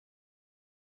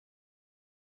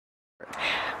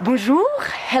Bonjour,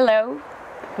 hello,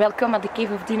 welcome at the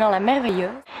cave of Dinant, la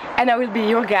Merveilleuse, and I will be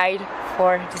your guide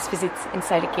for this visit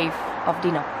inside the cave of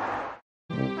Dinant.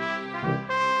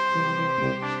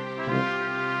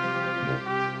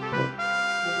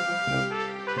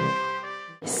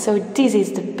 So this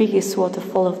is the biggest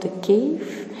waterfall of the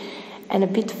cave, and a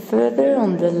bit further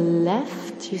on the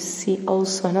left you see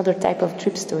also another type of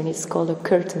dripstone. It's called a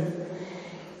curtain.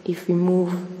 If we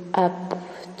move up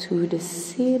to the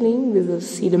ceiling, we will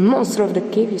see the monster of the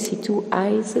cave. You see two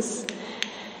eyes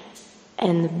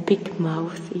and a big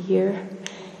mouth here.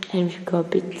 And if we go a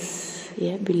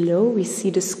bit below, we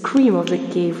see the scream of the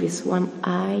cave with one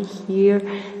eye here,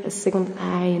 a second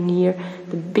eye, and here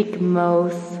the big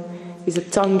mouth with the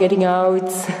tongue getting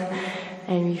out.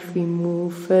 And if we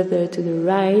move further to the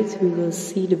right, we will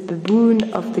see the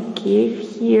baboon of the cave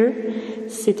here,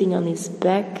 sitting on his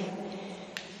back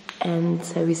and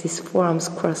with his forearms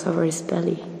crossed over his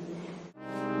belly.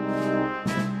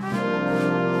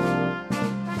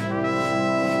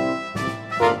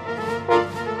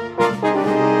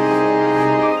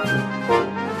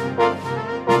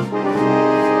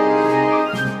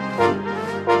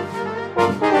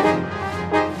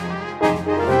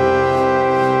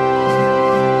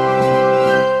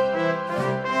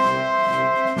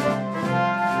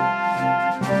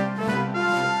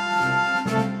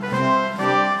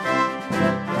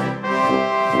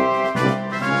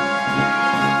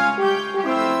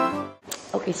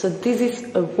 Okay, so this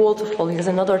is a waterfall. It is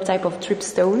another type of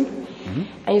dripstone.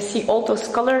 And you see all those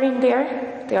colors in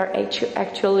there. They are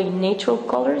actually natural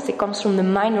colors. It comes from the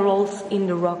minerals in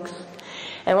the rocks.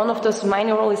 And one of those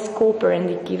minerals is copper, and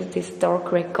it gives this dark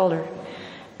gray color.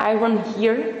 Iron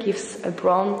here gives a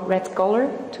brown-red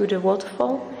color to the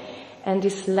waterfall. And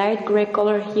this light gray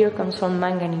color here comes from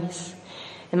manganese.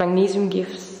 And magnesium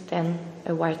gives then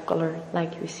a white color,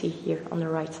 like you see here on the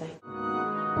right side.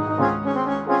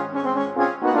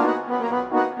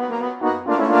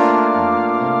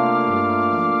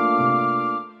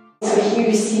 So here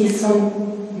you see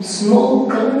some small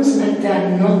columns, but they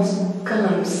are not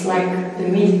columns like the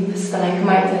mid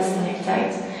stalagmite and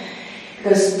stalactite.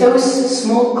 Because those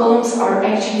small columns are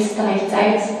actually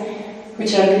stalactites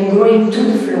which have been growing to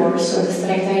the floor, so the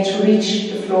stalactites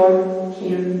reach the floor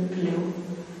here below.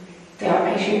 They are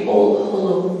actually all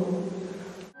hollow.